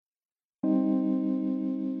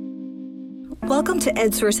Welcome to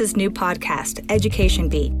EdSource's new podcast, Education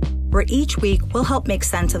Beat, where each week we'll help make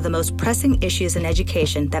sense of the most pressing issues in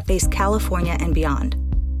education that face California and beyond.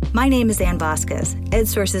 My name is Ann Vasquez,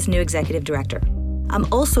 EdSource's new executive director. I'm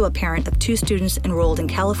also a parent of 2 students enrolled in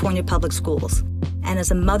California public schools. And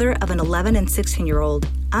as a mother of an 11 and 16-year-old,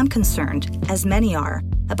 I'm concerned, as many are,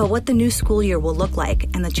 about what the new school year will look like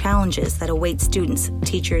and the challenges that await students,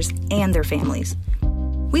 teachers, and their families.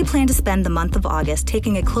 We plan to spend the month of August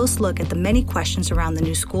taking a close look at the many questions around the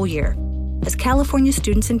new school year. As California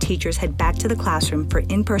students and teachers head back to the classroom for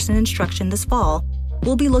in-person instruction this fall,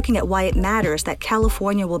 we'll be looking at why it matters that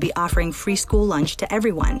California will be offering free school lunch to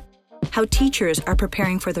everyone, how teachers are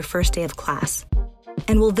preparing for their first day of class,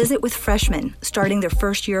 and we'll visit with freshmen starting their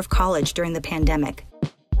first year of college during the pandemic.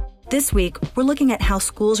 This week, we're looking at how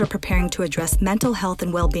schools are preparing to address mental health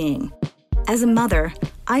and well-being. As a mother,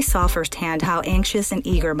 I saw firsthand how anxious and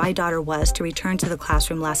eager my daughter was to return to the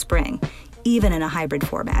classroom last spring, even in a hybrid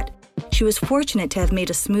format. She was fortunate to have made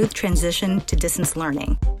a smooth transition to distance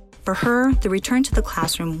learning. For her, the return to the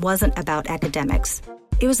classroom wasn't about academics.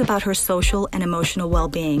 It was about her social and emotional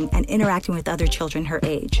well-being and interacting with other children her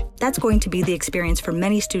age. That's going to be the experience for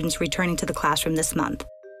many students returning to the classroom this month.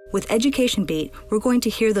 With Education Beat, we're going to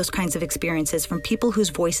hear those kinds of experiences from people whose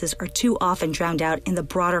voices are too often drowned out in the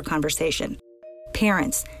broader conversation: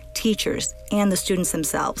 parents, teachers, and the students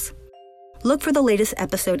themselves. Look for the latest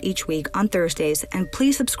episode each week on Thursdays, and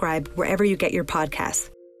please subscribe wherever you get your podcasts.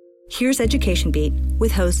 Here's Education Beat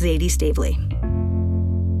with host Zadie Stavely.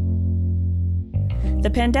 The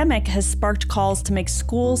pandemic has sparked calls to make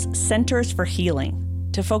schools centers for healing,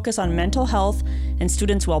 to focus on mental health and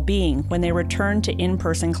students' well-being when they return to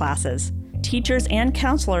in-person classes. Teachers and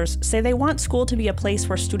counselors say they want school to be a place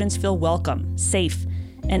where students feel welcome, safe,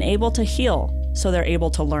 and able to heal so they're able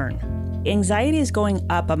to learn. Anxiety is going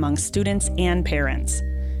up among students and parents.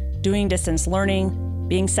 Doing distance learning,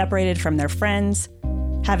 being separated from their friends,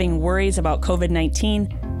 having worries about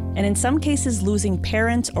COVID-19, and in some cases losing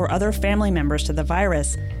parents or other family members to the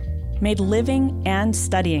virus made living and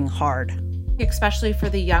studying hard. Especially for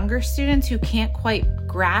the younger students who can't quite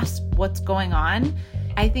grasp what's going on.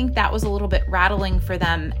 I think that was a little bit rattling for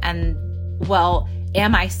them. And, well,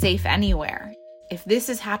 am I safe anywhere? If this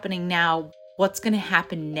is happening now, what's going to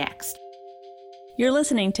happen next? You're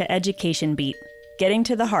listening to Education Beat, getting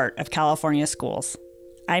to the heart of California schools.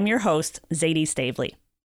 I'm your host, Zadie Stavely.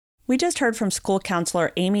 We just heard from school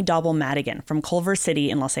counselor Amy Doble-Madigan from Culver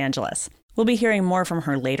City in Los Angeles. We'll be hearing more from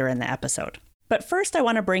her later in the episode. But first, I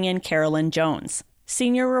want to bring in Carolyn Jones,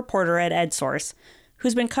 senior reporter at EdSource,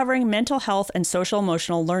 who's been covering mental health and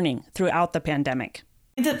social-emotional learning throughout the pandemic.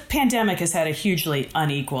 The pandemic has had a hugely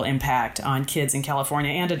unequal impact on kids in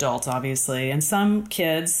California and adults, obviously. And some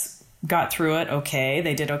kids got through it okay.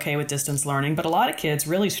 They did okay with distance learning, but a lot of kids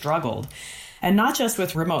really struggled. And not just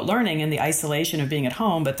with remote learning and the isolation of being at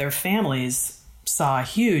home, but their families saw a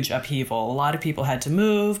huge upheaval. A lot of people had to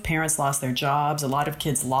move. Parents lost their jobs. A lot of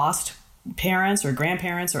kids lost parents or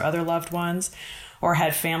grandparents or other loved ones, or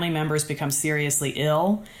had family members become seriously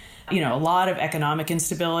ill. A lot of economic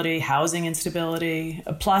instability, housing instability,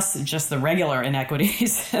 plus just the regular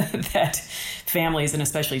inequities that families and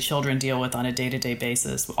especially children deal with on a day-to-day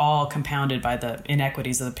basis, all compounded by the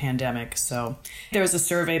inequities of the pandemic. So there was a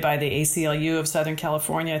survey by the ACLU of Southern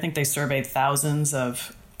California. I think they surveyed thousands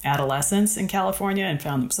of adolescents in California and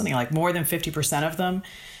found something like more than 50% of them,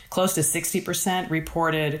 close to 60%,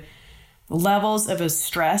 reported levels of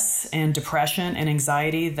stress and depression and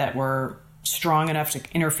anxiety that were strong enough to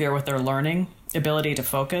interfere with their learning ability to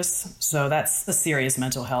focus. So that's a serious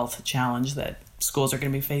mental health challenge that schools are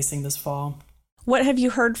going to be facing this fall. What have you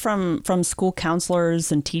heard from school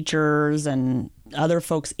counselors and teachers and other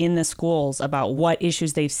folks in the schools about what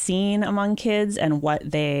issues they've seen among kids and what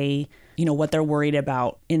they're worried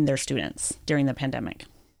about in their students during the pandemic?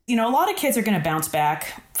 A lot of kids are going to bounce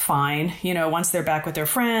back fine, once they're back with their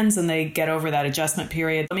friends and they get over that adjustment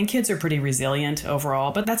period. Kids are pretty resilient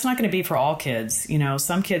overall, but that's not going to be for all kids.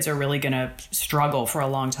 Some kids are really going to struggle for a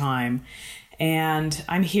long time. And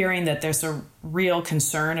I'm hearing that there's a real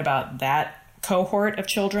concern about that cohort of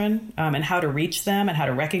children and how to reach them and how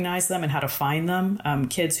to recognize them and how to find them.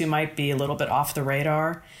 Kids who might be a little bit off the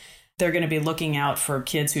radar. They're going to be looking out for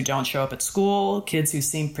kids who don't show up at school, kids who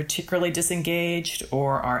seem particularly disengaged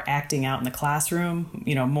or are acting out in the classroom,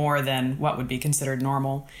 more than what would be considered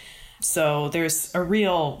normal. So there's a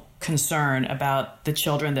real concern about the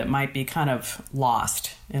children that might be kind of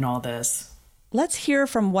lost in all this. Let's hear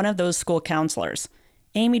from one of those school counselors.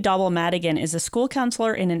 Amy Doble-Madigan is a school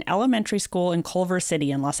counselor in an elementary school in Culver City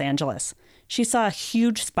in Los Angeles. She saw a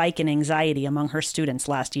huge spike in anxiety among her students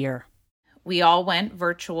last year. We all went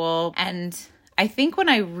virtual. And I think when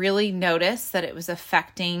I really noticed that it was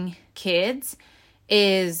affecting kids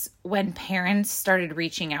is when parents started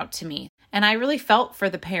reaching out to me. And I really felt for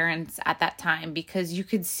the parents at that time because you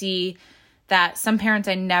could see that some parents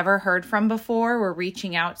I never heard from before were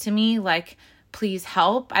reaching out to me like, please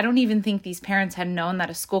help. I don't even think these parents had known that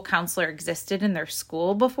a school counselor existed in their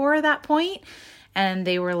school before that point. And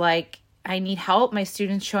they were like, I need help. My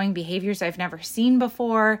student's showing behaviors I've never seen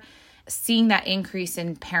before. Seeing that increase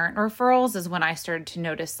in parent referrals is when I started to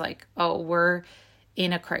notice like, oh, we're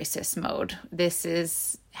in a crisis mode. This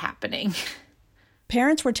is happening.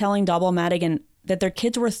 Parents were telling Dobell Madigan that their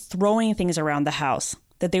kids were throwing things around the house,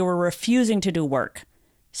 that they were refusing to do work.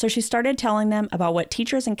 So she started telling them about what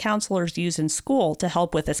teachers and counselors use in school to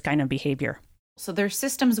help with this kind of behavior. So there's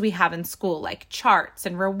systems we have in school like charts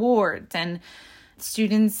and rewards and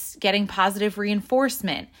students getting positive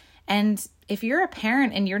reinforcement. And if you're a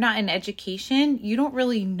parent and you're not in education, you don't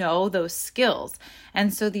really know those skills.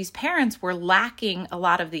 And so these parents were lacking a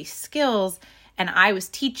lot of these skills, and I was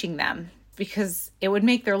teaching them because it would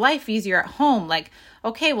make their life easier at home. Like,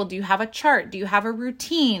 okay, well, do you have a chart? Do you have a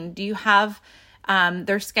routine? Do you have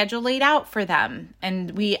their schedule laid out for them?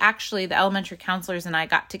 And we actually, the elementary counselors and I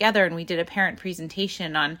got together and we did a parent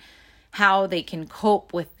presentation on how they can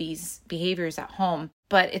cope with these behaviors at home.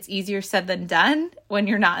 But it's easier said than done when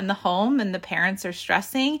you're not in the home and the parents are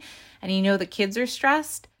stressing and you know the kids are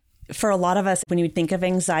stressed. For a lot of us, when you think of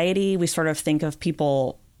anxiety, we sort of think of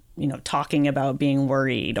people, talking about being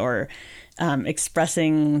worried or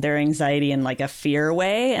expressing their anxiety in like a fear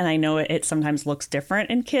way. And I know it sometimes looks different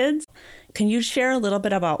in kids. Can you share a little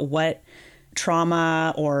bit about what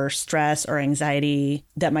trauma or stress or anxiety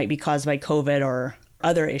that might be caused by COVID or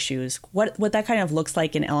other issues, what that kind of looks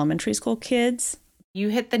like in elementary school kids? You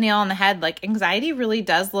hit the nail on the head. Like anxiety really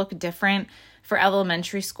does look different for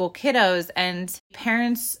elementary school kiddos, and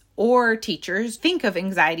parents or teachers think of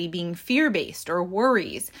anxiety being fear-based or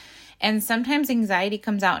worries. And sometimes anxiety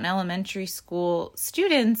comes out in elementary school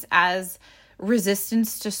students as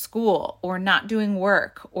resistance to school or not doing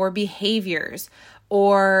work or behaviors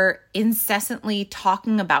or incessantly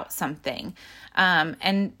talking about something.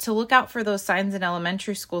 And to look out for those signs in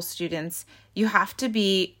elementary school students, you have to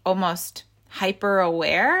be almost hyper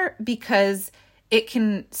aware because it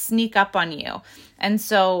can sneak up on you. And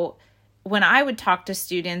so when I would talk to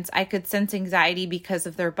students, I could sense anxiety because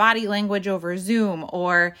of their body language over Zoom,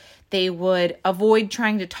 or they would avoid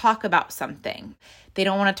trying to talk about something. They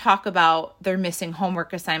don't want to talk about their missing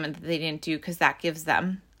homework assignment that they didn't do because that gives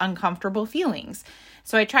them uncomfortable feelings.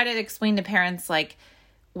 So I try to explain to parents, like,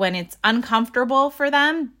 when it's uncomfortable for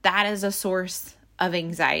them, that is a source of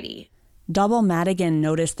anxiety. Dobell Madigan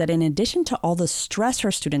noticed that in addition to all the stress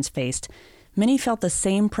her students faced, many felt the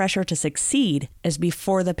same pressure to succeed as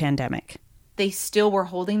before the pandemic. They still were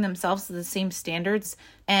holding themselves to the same standards,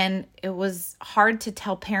 and it was hard to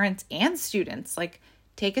tell parents and students, like,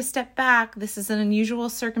 take a step back. This is an unusual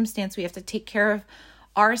circumstance. We have to take care of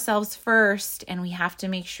ourselves first, and we have to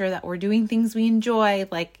make sure that we're doing things we enjoy.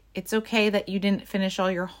 Like, it's okay that you didn't finish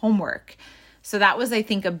all your homework. So that was, I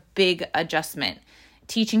think, a big adjustment.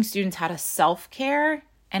 Teaching students how to self-care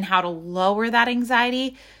and how to lower that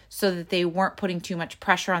anxiety so that they weren't putting too much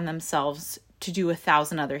pressure on themselves to do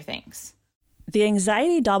 1,000 other things. The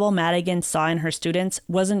anxiety Dobell Madigan saw in her students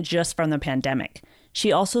wasn't just from the pandemic.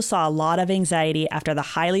 She also saw a lot of anxiety after the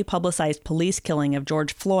highly publicized police killing of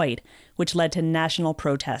George Floyd, which led to national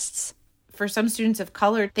protests. For some students of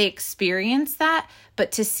color, they experienced that,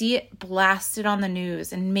 but to see it blasted on the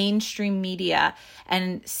news and mainstream media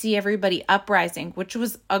and see everybody uprising, which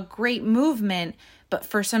was a great movement, but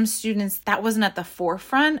for some students, that wasn't at the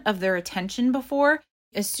forefront of their attention before.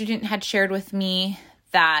 A student had shared with me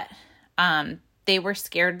that they were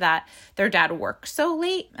scared that their dad worked so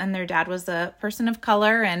late, and their dad was a person of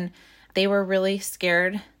color, and they were really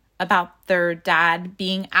scared about their dad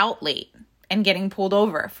being out late and getting pulled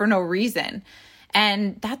over for no reason.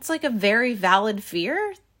 And that's like a very valid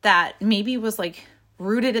fear that maybe was like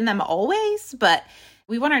rooted in them always, but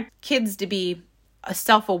we want our kids to be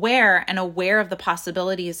self-aware and aware of the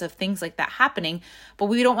possibilities of things like that happening, but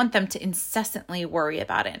we don't want them to incessantly worry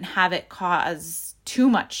about it and have it cause too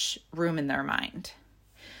much room in their mind.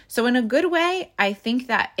 So in a good way, I think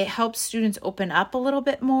that it helps students open up a little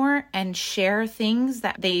bit more and share things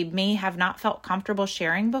that they may have not felt comfortable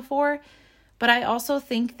sharing before. But I also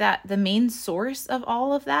think that the main source of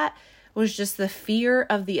all of that was just the fear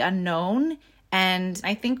of the unknown. And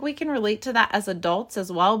I think we can relate to that as adults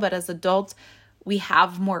as well. But as adults, we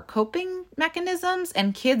have more coping mechanisms,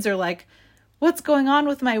 and kids are like, what's going on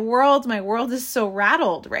with my world? My world is so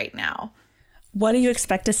rattled right now. What do you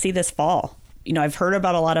expect to see this fall? I've heard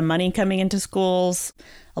about a lot of money coming into schools,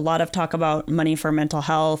 a lot of talk about money for mental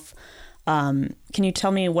health. Can you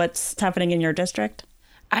tell me what's happening in your district?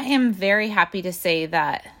 I am very happy to say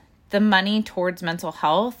that the money towards mental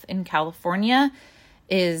health in California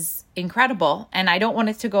is incredible, and I don't want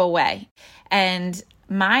it to go away. And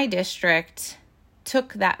my district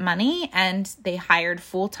took that money and they hired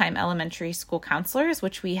full-time elementary school counselors,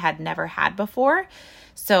 which we had never had before.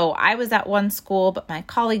 So I was at one school, but my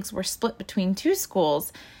colleagues were split between two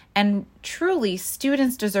schools. And truly,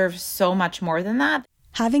 students deserve so much more than that.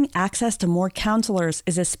 Having access to more counselors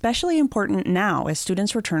is especially important now as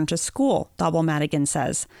students return to school, Doble-Madigan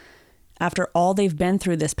says. After all they've been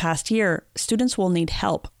through this past year, students will need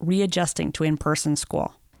help readjusting to in-person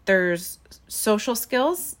school. There's social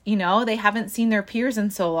skills, they haven't seen their peers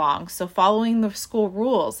in so long. So following the school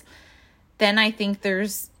rules. Then I think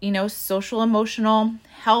there's, social emotional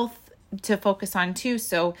health to focus on too.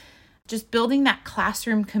 So just building that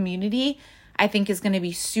classroom community, I think is going to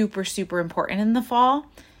be super, super important in the fall.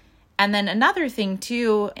 And then another thing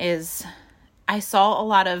too is I saw a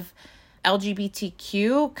lot of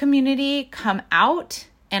LGBTQ community come out.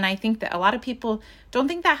 And I think that a lot of people don't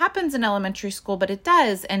think that happens in elementary school, but it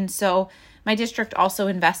does. And so my district also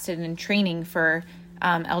invested in training for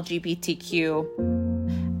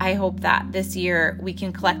LGBTQ. I hope that this year we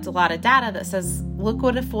can collect a lot of data that says, look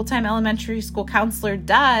what a full-time elementary school counselor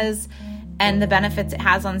does and the benefits it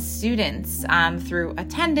has on students through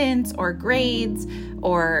attendance or grades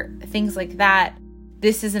or things like that.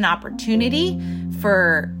 This is an opportunity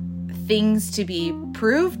for things to be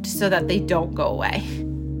proved so that they don't go away.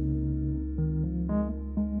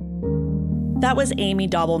 That was Amy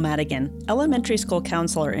Doble-Madigan, elementary school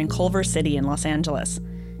counselor in Culver City in Los Angeles.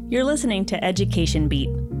 You're listening to Education Beat.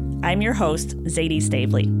 I'm your host, Zadie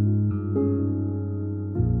Stavely.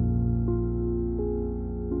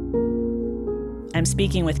 I'm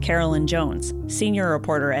speaking with Carolyn Jones, senior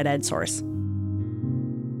reporter at EdSource.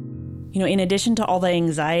 In addition to all the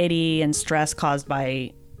anxiety and stress caused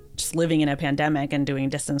by just living in a pandemic and doing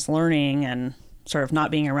distance learning and sort of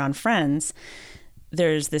not being around friends,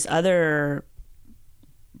 there's this other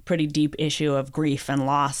pretty deep issue of grief and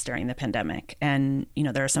loss during the pandemic. And,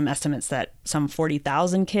 there are some estimates that some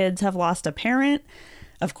 40,000 kids have lost a parent.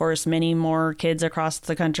 Of course, many more kids across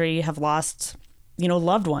the country have lost,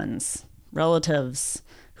 loved ones, relatives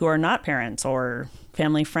who are not parents or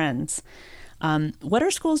family friends. What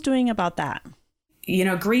are schools doing about that?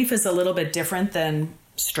 Grief is a little bit different than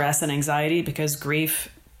stress and anxiety because grief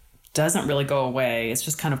doesn't really go away. It's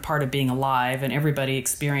just kind of part of being alive, and everybody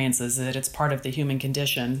experiences it. It's part of the human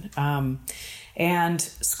condition. And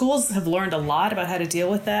schools have learned a lot about how to deal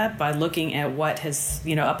with that by looking at what has,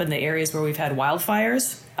 up in the areas where we've had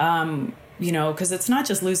wildfires, because it's not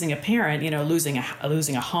just losing a parent, losing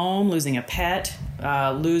a home, losing a pet,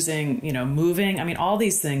 losing, moving. I mean, all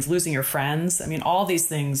these things, losing your friends. I mean, all these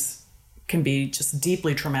things can be just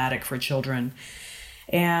deeply traumatic for children,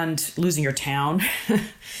 and losing your town.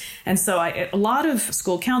 And so a lot of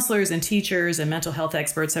school counselors and teachers and mental health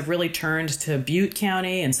experts have really turned to Butte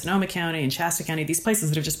County and Sonoma County and Shasta County, these places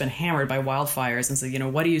that have just been hammered by wildfires, and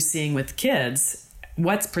said, what are you seeing with kids?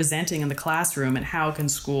 What's presenting in the classroom, and how can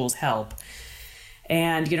schools help?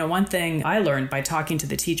 And, one thing I learned by talking to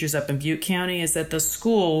the teachers up in Butte County is that the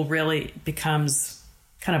school really becomes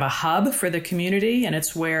kind of a hub for the community, and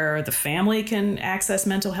it's where the family can access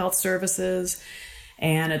mental health services.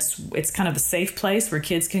 And it's kind of the safe place where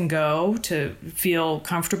kids can go to feel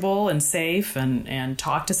comfortable and safe and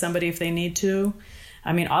talk to somebody if they need to.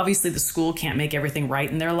 I mean, obviously the school can't make everything right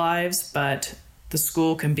in their lives, but the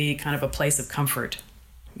school can be kind of a place of comfort,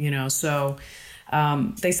 So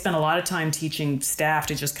they spend a lot of time teaching staff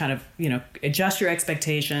to just kind of, adjust your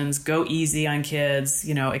expectations, go easy on kids,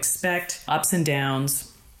 expect ups and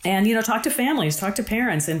downs, and, talk to families, talk to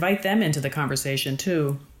parents, invite them into the conversation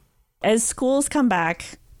too. As schools come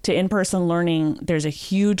back to in-person learning, there's a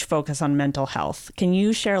huge focus on mental health. Can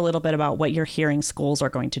you share a little bit about what you're hearing schools are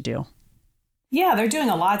going to do? Yeah, they're doing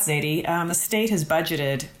a lot, Zadie. The state has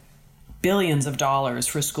budgeted billions of dollars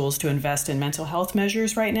for schools to invest in mental health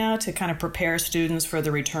measures right now to kind of prepare students for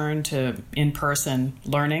the return to in-person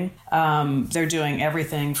learning. They're doing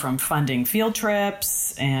everything from funding field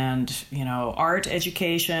trips and, art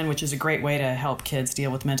education, which is a great way to help kids deal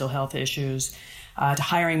with mental health issues, to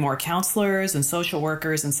hiring more counselors and social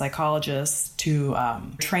workers and psychologists, to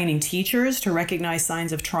training teachers to recognize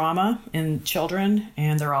signs of trauma in children.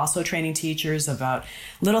 And they're also training teachers about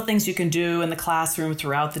little things you can do in the classroom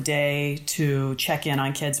throughout the day to check in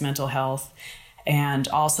on kids' mental health and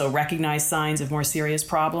also recognize signs of more serious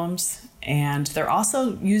problems. And they're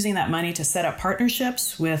also using that money to set up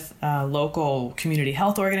partnerships with local community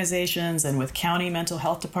health organizations and with county mental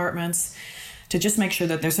health departments to just make sure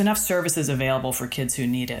that there's enough services available for kids who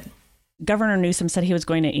need it. Governor Newsom said he was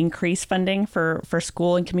going to increase funding for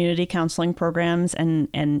school and community counseling programs. And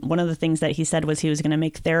one of the things that he said was he was going to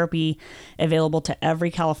make therapy available to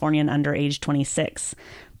every Californian under age 26,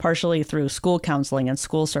 partially through school counseling and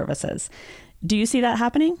school services. Do you see that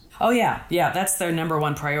happening? Oh, yeah. Yeah, that's their number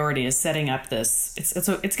one priority is setting up this. It's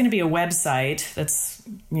going to be a website that's,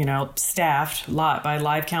 staffed by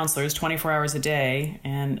live counselors 24 hours a day.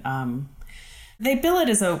 And they bill it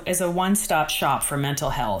as a one-stop shop for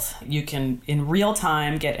mental health. You can, in real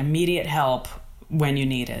time, get immediate help when you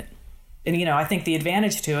need it. And, I think the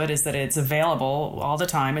advantage to it is that it's available all the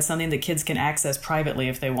time. It's something that kids can access privately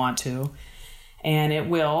if they want to. And it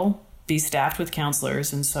will be staffed with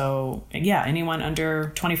counselors. And so, anyone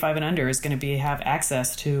under 25 and under is going to have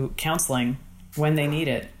access to counseling when they need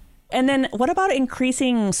it. And then what about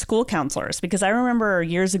increasing school counselors? Because I remember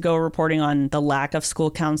years ago reporting on the lack of school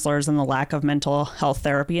counselors and the lack of mental health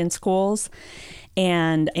therapy in schools.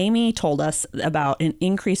 And Amy told us about an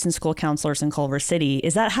increase in school counselors in Culver City.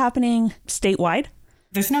 Is that happening statewide?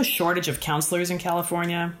 There's no shortage of counselors in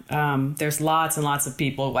California. There's lots and lots of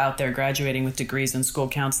people out there graduating with degrees in school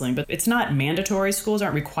counseling, but it's not mandatory. Schools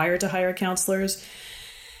aren't required to hire counselors.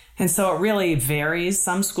 And so it really varies.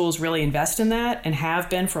 Some schools really invest in that and have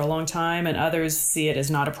been for a long time, and others see it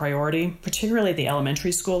as not a priority, particularly at the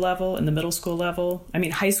elementary school level and the middle school level. I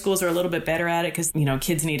mean, high schools are a little bit better at it because,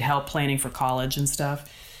 kids need help planning for college and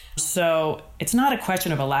stuff. So it's not a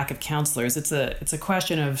question of a lack of counselors. It's a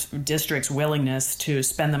question of districts' willingness to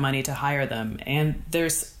spend the money to hire them. And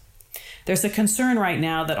there's a concern right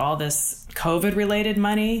now that all this COVID-related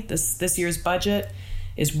money, this year's budget,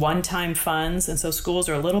 is one-time funds. And so schools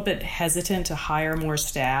are a little bit hesitant to hire more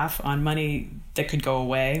staff on money that could go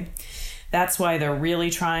away. That's why they're really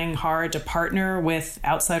trying hard to partner with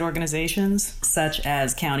outside organizations such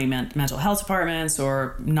as county mental health departments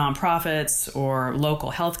or nonprofits or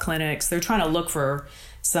local health clinics. They're trying to look for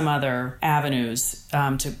some other avenues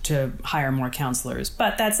to hire more counselors.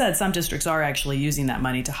 But that said, some districts are actually using that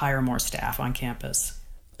money to hire more staff on campus.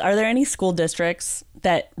 Are there any school districts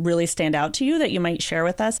that really stand out to you that you might share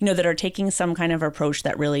with us, that are taking some kind of approach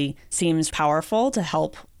that really seems powerful to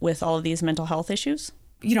help with all of these mental health issues?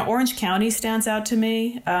 Orange County stands out to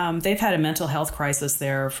me. They've had a mental health crisis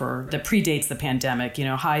there that predates the pandemic,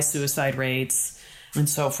 high suicide rates and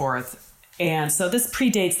so forth. And so this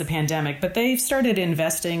predates the pandemic, but they've started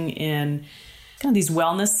investing in kind of these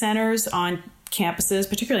wellness centers on campuses,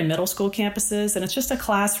 particularly middle school campuses. And it's just a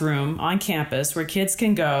classroom on campus where kids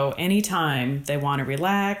can go anytime they want to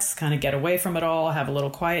relax, kind of get away from it all, have a little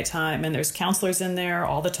quiet time. And there's counselors in there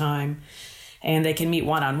all the time. And they can meet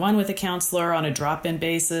one-on-one with a counselor on a drop-in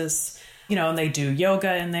basis. And they do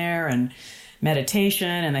yoga in there and meditation,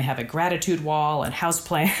 and they have a gratitude wall and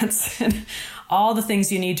houseplants and all the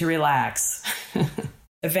things you need to relax.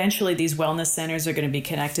 Eventually, these wellness centers are going to be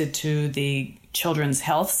connected to the children's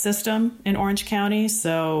health system in Orange County.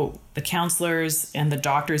 So the counselors and the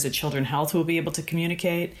doctors at Children's Health will be able to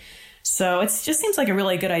communicate. So it just seems like a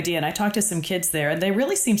really good idea. And I talked to some kids there, and they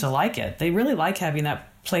really seem to like it. They really like having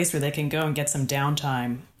that place where they can go and get some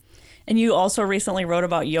downtime. And you also recently wrote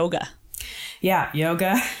about yoga. Yeah,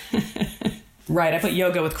 yoga. Right. I put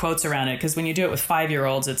yoga with quotes around it because when you do it with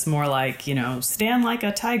 5-year-olds, it's more like, stand like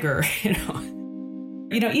a tiger,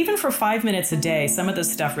 even for 5 minutes a day, some of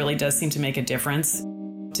this stuff really does seem to make a difference.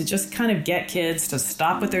 To just kind of get kids to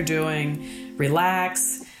stop what they're doing,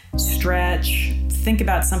 relax, stretch, think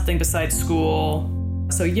about something besides school.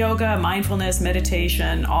 So yoga, mindfulness,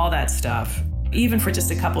 meditation, all that stuff, even for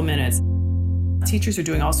just a couple minutes. Teachers are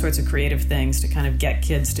doing all sorts of creative things to kind of get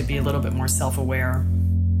kids to be a little bit more self-aware.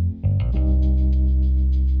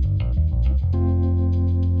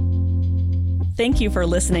 Thank you for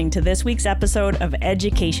listening to this week's episode of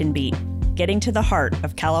Education Beat, getting to the heart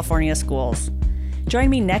of California schools. Join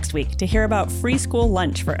me next week to hear about free school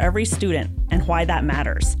lunch for every student and why that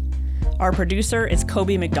matters. Our producer is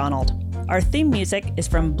Kobe McDonald. Our theme music is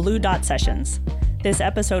from Blue Dot Sessions. This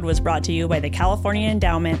episode was brought to you by the California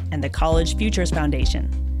Endowment and the College Futures Foundation.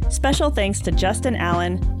 Special thanks to Justin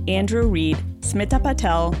Allen, Andrew Reed, Smita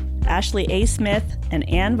Patel, Ashley A. Smith, and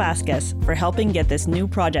Ann Vasquez for helping get this new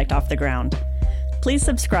project off the ground. Please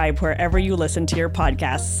subscribe wherever you listen to your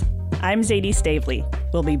podcasts. I'm Zadie Stavely.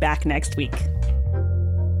 We'll be back next week.